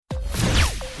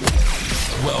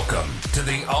Welcome to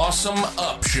the Awesome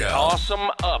Up Show. Awesome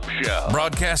Up Show.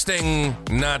 Broadcasting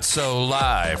not so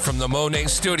live from the Monet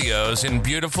Studios in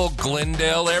beautiful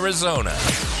Glendale, Arizona.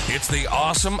 It's the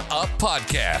Awesome Up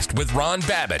Podcast with Ron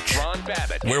Babbage.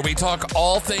 Where we talk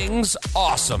all things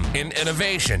awesome in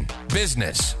innovation,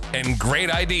 business, and great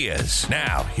ideas.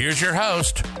 Now, here's your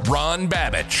host, Ron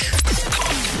Babbage.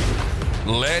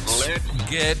 Let's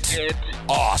get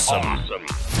awesome.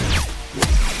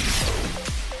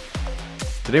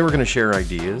 Today we're going to share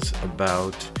ideas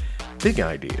about big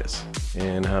ideas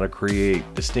and how to create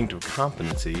distinctive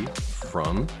competency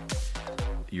from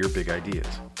your big ideas.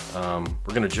 We're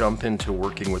going to jump into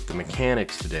working with the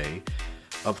mechanics today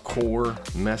of core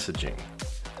messaging.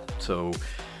 So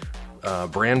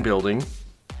brand building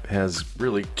has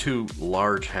really two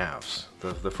large halves.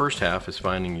 The first half is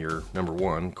finding your number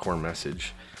one core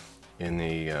message in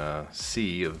the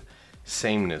sea of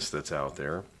sameness that's out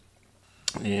there.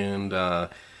 And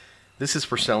this is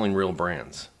for selling real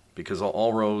brands, because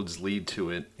all roads lead to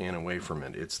it and away from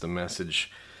it. It's the message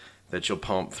that you'll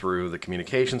pump through the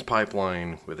communications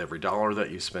pipeline with every dollar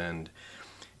that you spend.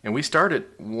 And we start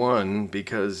at one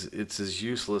because it's as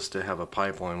useless to have a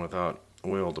pipeline without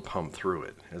oil to pump through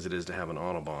it as it is to have an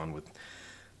Autobahn with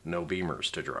no beamers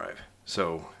to drive.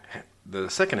 So the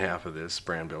second half of this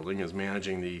brand building is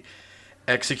managing the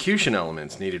execution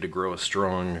elements needed to grow a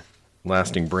strong,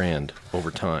 lasting brand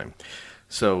over time.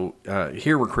 So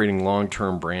here we're creating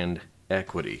long-term brand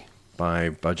equity by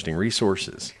budgeting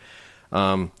resources,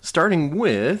 starting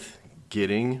with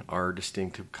getting our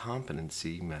distinctive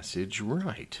competency message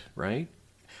right?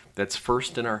 That's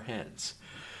first in our heads.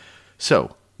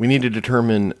 So we need to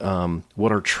determine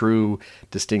what our true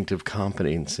distinctive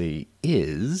competency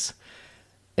is,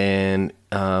 and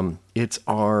it's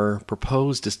our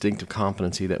proposed distinctive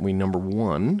competency that we, number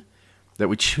one, that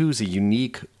we choose a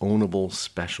unique, ownable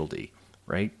specialty,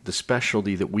 right? The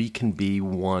specialty that we can be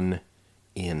one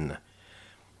in.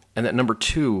 And that number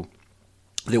two,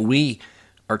 that we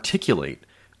articulate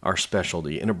our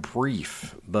specialty in a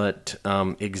brief but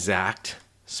exact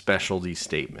specialty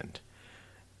statement.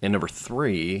 And number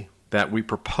three, that we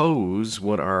propose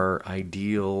what our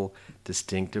ideal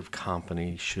distinctive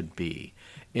company should be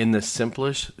in the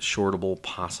simplest, shortable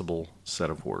possible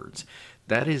set of words.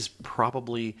 That is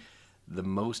probably the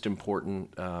most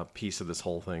important piece of this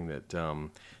whole thing that to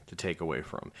take away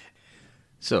from.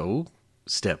 So,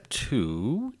 step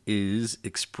two is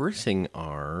expressing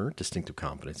our distinctive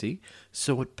competency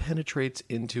so it penetrates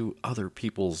into other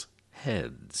people's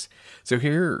heads. So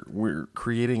here we're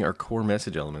creating our core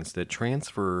message elements that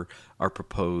transfer our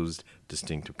proposed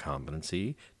distinctive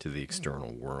competency to the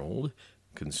external world,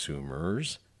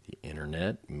 consumers, the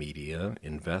internet, media,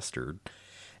 investors,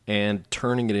 and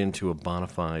turning it into a bona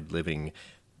fide living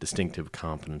distinctive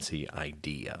competency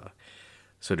idea.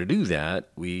 So to do that,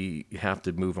 we have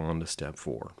to move on to step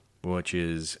four, which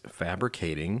is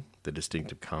fabricating the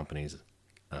distinctive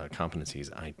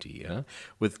competencies idea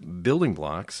with building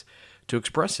blocks to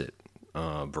express it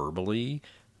verbally,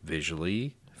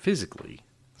 visually, physically.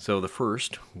 So the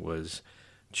first was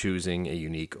choosing a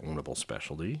unique ownable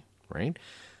specialty, right?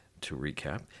 To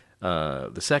recap.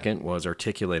 The second was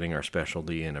articulating our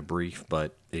specialty in a brief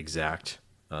but exact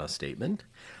statement.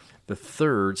 The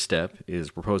third step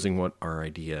is proposing what our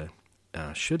idea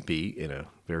should be in a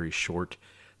very short,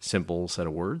 simple set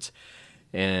of words.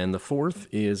 And the fourth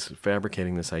is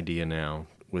fabricating this idea now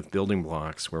with building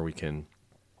blocks where we can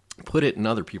put it in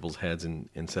other people's heads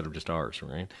instead of just ours,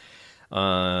 right?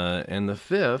 And the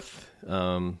fifth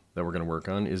that we're going to work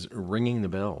on is ringing the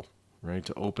bell, right?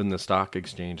 To open the stock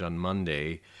exchange on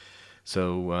Monday.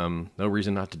 So no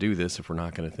reason not to do this if we're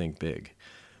not going to think big.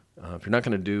 If you're not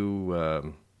going to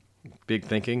do big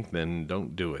thinking, then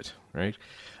don't do it, right?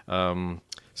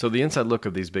 So the inside look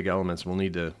of these big elements, we'll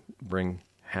need to bring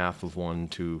half of one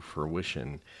to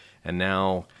fruition. And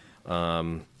now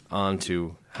on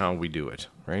to how we do it,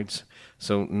 right?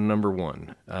 So number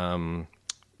one,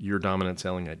 your dominant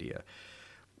selling idea.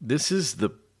 This is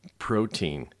the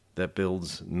protein that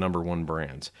builds number one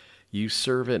brands. You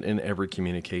serve it in every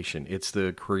communication. It's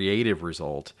the creative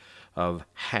result of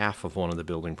half of one of the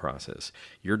building process.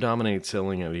 Your dominant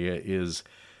selling idea is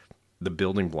the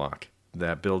building block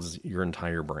that builds your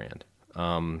entire brand.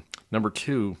 Number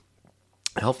two,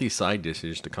 healthy side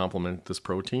dishes to complement this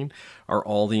protein are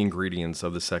all the ingredients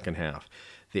of the second half.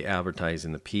 The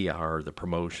advertising, the PR, the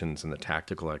promotions, and the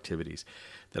tactical activities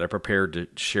that are prepared to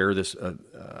share this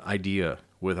idea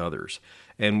with others.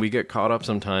 And we get caught up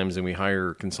sometimes, and we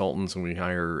hire consultants, and we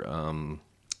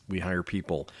hire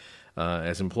people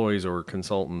as employees or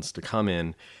consultants to come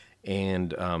in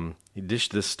and dish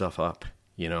this stuff up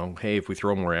Hey, if we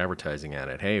throw more advertising at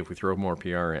it, hey, if we throw more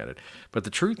PR at it. But the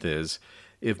truth is,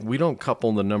 if we don't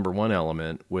couple the number one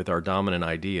element with our dominant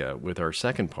idea, with our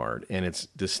second part, and it's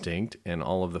distinct, and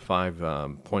all of the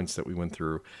 5 points that we went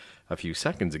through a few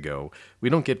seconds ago, we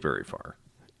don't get very far.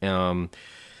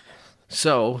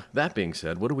 So that being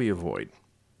said, what do we avoid?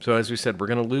 So as we said, we're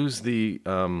going to lose the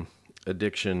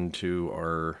addiction to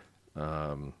our,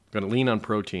 going to lean on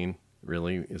protein,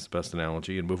 really is the best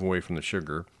analogy, and move away from the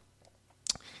sugar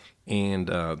and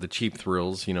the cheap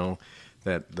thrills,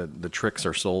 that the tricks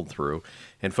are sold through,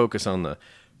 and focus on the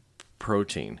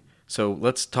protein. So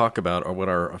let's talk about what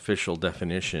our official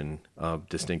definition of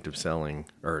distinctive selling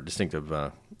or distinctive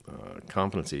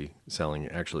competency selling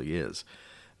actually is.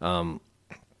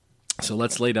 So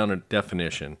let's lay down a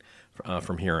definition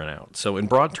from here on out. So in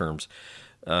broad terms,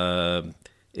 we've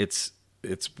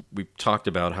talked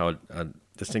about how a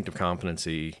distinctive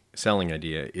competency selling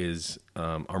idea is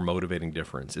our motivating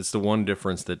difference. It's the one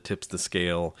difference that tips the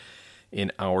scale in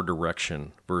our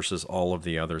direction versus all of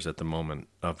the others at the moment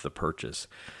of the purchase.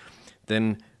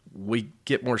 Then we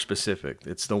get more specific.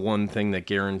 It's the one thing that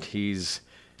guarantees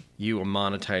you a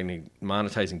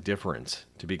monetizing difference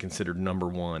to be considered number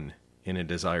one in a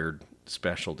desired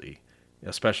specialty,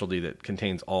 a specialty that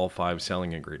contains all 5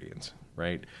 selling ingredients,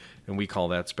 right? And we call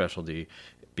that specialty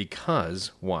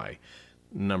because, why?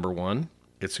 Number one,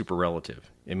 it's super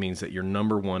relative. It means that you're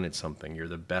number one at something. You're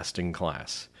the best in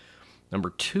class. Number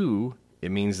 2,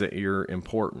 it means that you're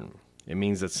important. It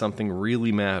means that something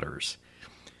really matters.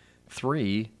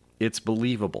 3, it's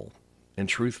believable and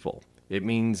truthful. It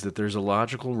means that there's a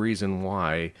logical reason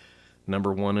why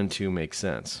number 1 and 2 make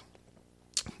sense.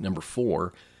 Number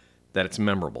 4, that it's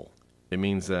memorable. It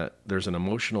means that there's an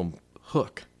emotional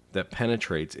hook that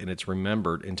penetrates and it's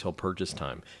remembered until purchase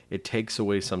time. It takes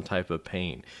away some type of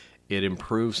pain. It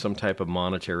improves some type of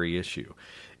monetary issue.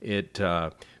 It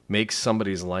makes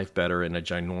somebody's life better in a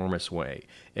ginormous way.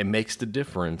 It makes the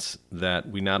difference that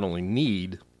we not only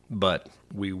need, but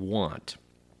we want.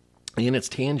 And it's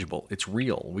tangible. It's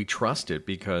real. We trust it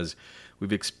because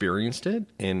we've experienced it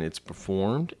and it's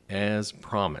performed as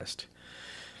promised.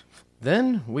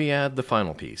 Then we add the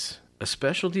final piece. A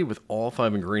specialty with all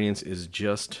 5 ingredients is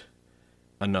just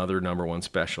another number one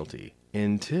specialty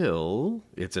until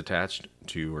it's attached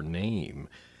to your name.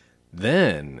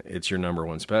 Then it's your number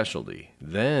one specialty.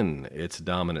 Then it's a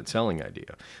dominant selling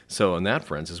idea. So in that,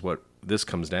 friends, is what this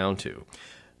comes down to.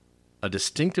 A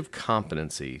distinctive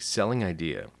competency selling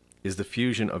idea is the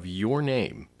fusion of your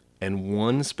name and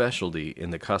one specialty in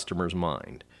the customer's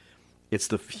mind. It's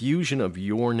the fusion of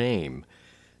your name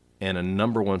and a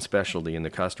number one specialty in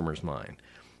the customer's mind.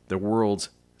 The world's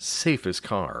safest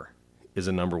car is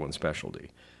a number one specialty.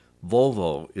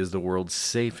 Volvo is the world's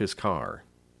safest car,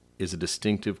 is a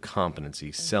distinctive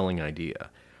competency selling idea.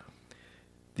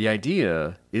 The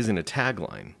idea isn't a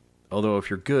tagline, although if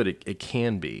you're good, it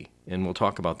can be, and we'll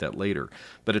talk about that later.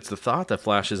 But it's the thought that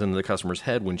flashes into the customer's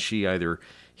head when she either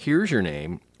hears your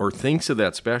name or thinks of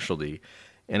that specialty,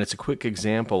 and it's a quick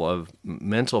example of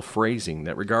mental phrasing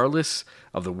that regardless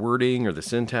of the wording or the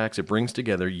syntax, it brings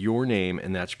together your name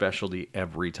and that specialty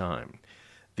every time.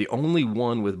 The only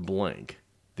one with blank,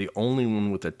 the only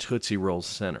one with a Tootsie Roll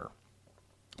center.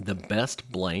 The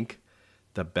best blank,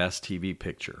 the best TV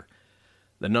picture.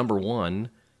 The number one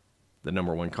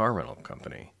car rental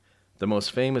company. The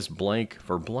most famous blank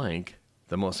for blank,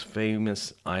 the most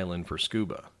famous island for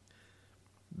scuba.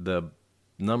 The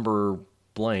number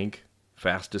blank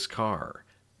fastest car.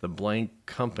 The blank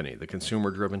company, the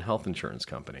consumer-driven health insurance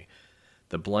company.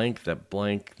 The blank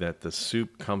that the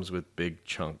soup comes with big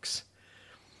chunks.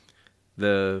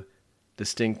 The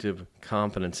distinctive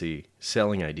competency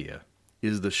selling idea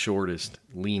is the shortest,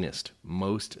 leanest,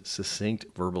 most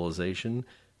succinct verbalization,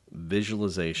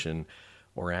 visualization,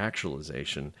 or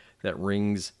actualization that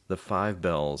rings the 5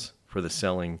 bells for the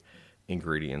selling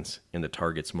ingredients in the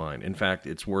target's mind. In fact,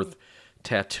 it's worth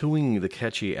tattooing the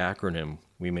catchy acronym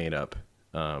we made up,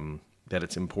 that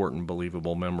it's important,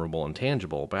 believable, memorable, and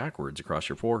tangible backwards across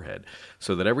your forehead,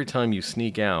 so that every time you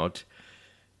sneak out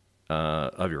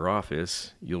of your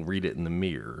office, you'll read it in the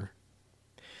mirror.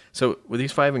 So with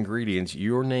these 5 ingredients,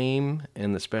 your name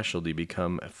and the specialty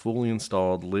become a fully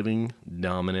installed, living,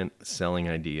 dominant selling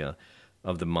idea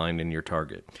of the mind in your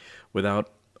target.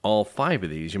 Without all 5 of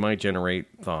these, you might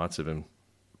generate thoughts of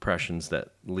impressions that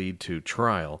lead to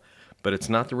trial, but it's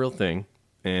not the real thing,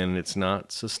 and it's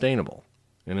not sustainable.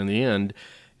 And in the end,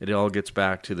 it all gets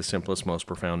back to the simplest, most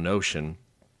profound notion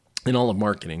in all of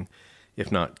marketing,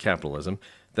 if not capitalism,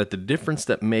 that the difference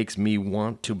that makes me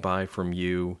want to buy from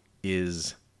you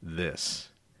is this.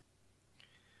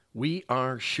 We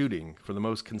are shooting for the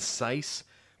most concise,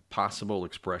 possible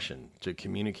expression to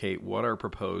communicate what our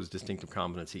proposed distinctive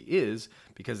competency is,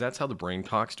 because that's how the brain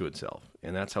talks to itself,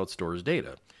 and that's how it stores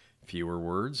data. Fewer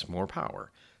words, more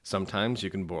power. Sometimes you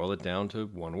can boil it down to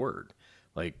one word.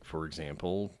 Like, for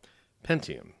example,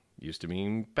 Pentium used to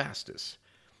mean Bastus.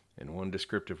 And one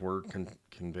descriptive word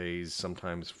conveys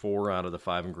sometimes 4 out of the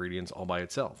 5 ingredients all by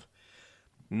itself.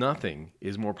 Nothing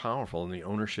is more powerful than the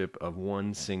ownership of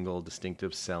one single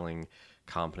distinctive selling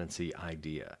competency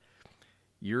idea.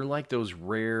 You're like those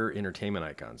rare entertainment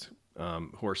icons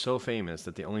who are so famous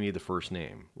that they only need the first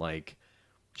name, like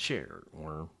Cher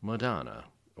or Madonna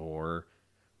or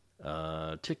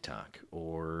TikTok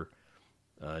or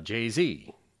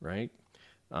Jay-Z, right?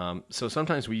 So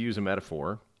sometimes we use a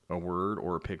metaphor, a word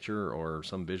or a picture or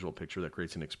some visual picture that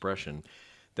creates an expression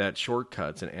that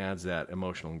shortcuts and adds that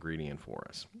emotional ingredient for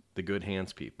us. The good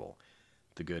hands people.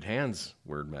 The good hands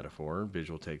word metaphor,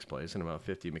 visual takes place in about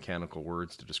 50 mechanical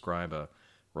words to describe a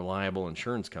reliable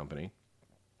insurance company,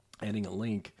 adding a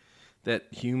link that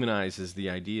humanizes the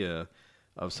idea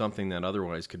of something that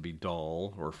otherwise could be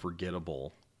dull or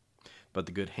forgettable. But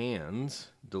the good hands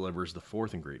delivers the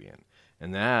fourth ingredient,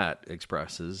 and that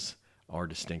expresses our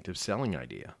distinctive selling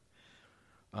idea.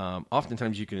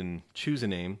 Oftentimes you can choose a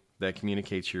name that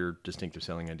communicates your distinctive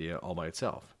selling idea all by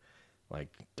itself, like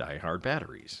Die Hard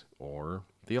Batteries or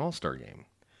the All-Star Game.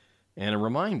 And a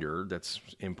reminder that's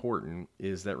important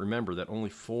is that remember that only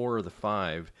 4 of the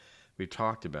 5 we've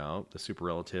talked about, the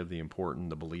superlative, the important,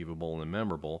 the believable, and the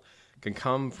memorable, can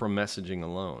come from messaging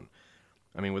alone.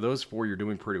 I mean, with those 4, you're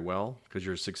doing pretty well because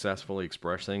you're successfully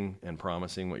expressing and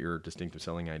promising what your distinctive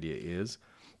selling idea is.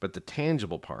 But the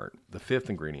tangible part, the 5th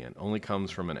ingredient, only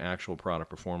comes from an actual product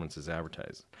performance as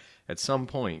advertised. At some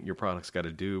point, your product's got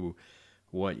to do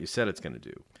what you said it's going to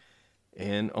do.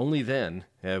 And only then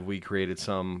have we created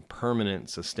some permanent,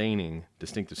 sustaining,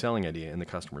 distinctive selling idea in the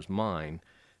customer's mind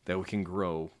that we can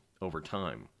grow over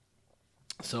time.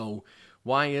 So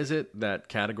why is it that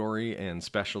category and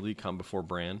specialty come before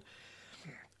brand?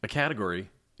 A category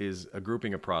is a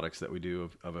grouping of products that we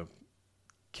do of a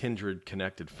kindred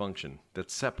connected function that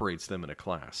separates them in a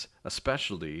class. A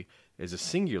specialty is a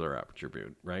singular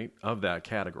attribute, right, of that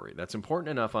category. That's important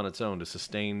enough on its own to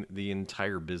sustain the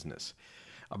entire business.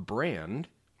 A brand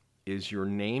is your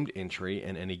named entry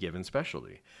in any given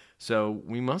specialty. So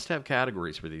we must have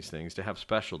categories for these things to have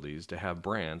specialties, to have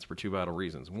brands for 2 vital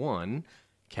reasons. 1,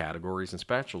 categories and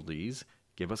specialties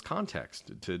give us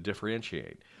context to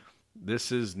differentiate.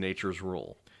 This is nature's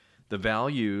rule. The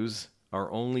values are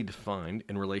only defined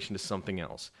in relation to something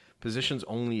else. Positions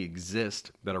only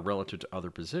exist that are relative to other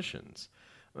positions.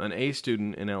 An A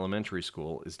student in elementary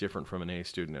school is different from an A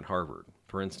student at Harvard.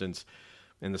 For instance,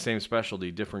 in the same specialty,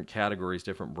 different categories,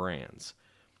 different brands.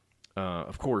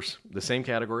 Of course, the same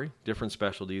category, different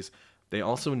specialties, they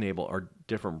also enable our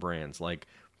different brands, like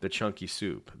the chunky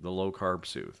soup, the low-carb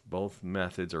soup. Both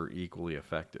methods are equally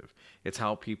effective. It's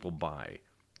how people buy.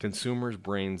 Consumers'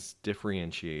 brains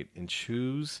differentiate and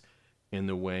choose in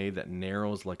the way that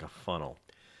narrows like a funnel.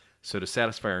 So to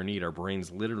satisfy our need, our brains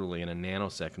literally in a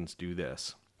nanoseconds do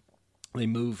this. They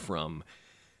move from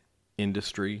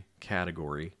industry,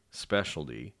 category,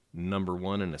 specialty, number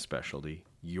 1 in a specialty,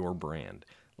 your brand.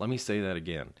 Let me say that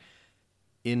again.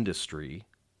 Industry,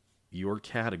 your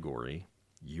category,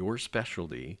 your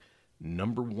specialty,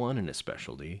 number 1 in a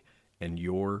specialty, and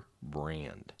your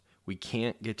brand. We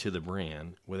can't get to the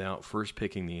brand without first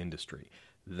picking the industry,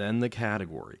 then the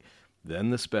category,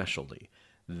 then the specialty,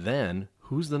 then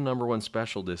who's the number 1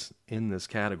 specialist in this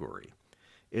category.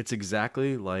 It's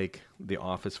exactly like the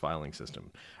office filing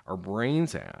system. Our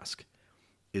brains ask,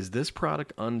 is this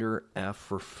product under F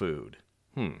for food?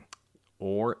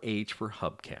 Or H for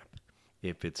hubcap?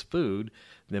 If it's food,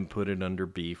 then put it under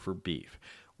B for beef,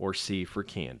 or C for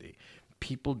candy.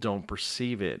 People don't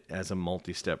perceive it as a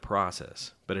multi-step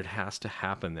process, but it has to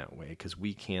happen that way because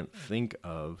we can't think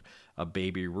of a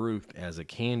Baby Ruth as a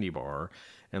candy bar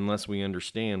unless we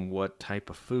understand what type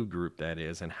of food group that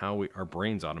is and how our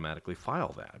brains automatically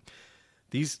file that.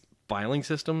 These filing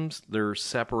systems, they're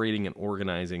separating and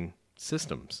organizing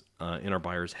systems in our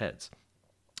buyers' heads.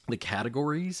 The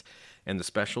categories and the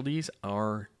specialties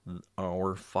are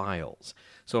our files.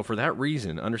 So for that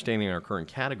reason, understanding our current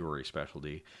category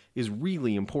specialty is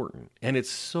really important, and it's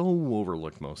so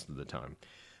overlooked most of the time.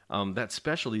 That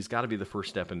specialty's got to be the first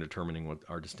step in determining what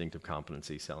our distinctive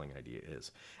competency selling idea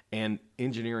is. And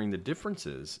engineering the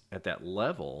differences at that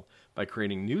level by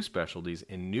creating new specialties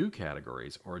in new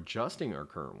categories or adjusting our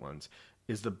current ones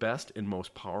is the best and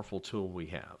most powerful tool we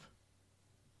have.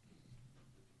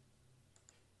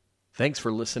 Thanks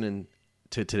for listening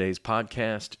to today's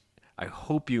podcast. I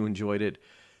hope you enjoyed it.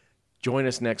 Join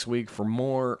us next week for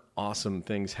more awesome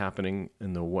things happening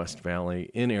in the West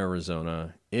Valley, in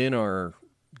Arizona, in our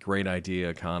great idea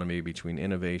economy between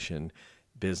innovation,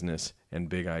 business, and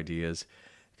big ideas,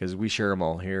 because we share them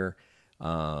all here.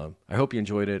 I hope you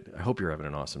enjoyed it. I hope you're having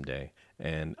an awesome day,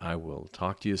 and I will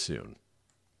talk to you soon.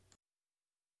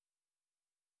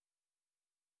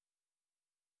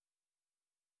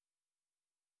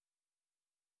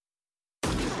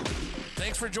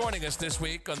 Thanks for joining us this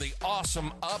week on the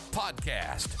Awesome Up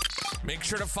Podcast. Make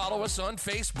sure to follow us on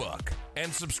Facebook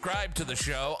and subscribe to the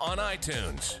show on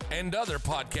iTunes and other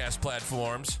podcast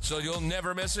platforms so you'll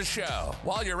never miss a show.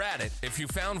 While you're at it, if you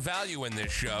found value in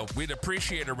this show, we'd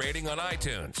appreciate a rating on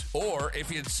iTunes, or if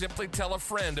you'd simply tell a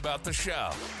friend about the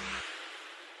show.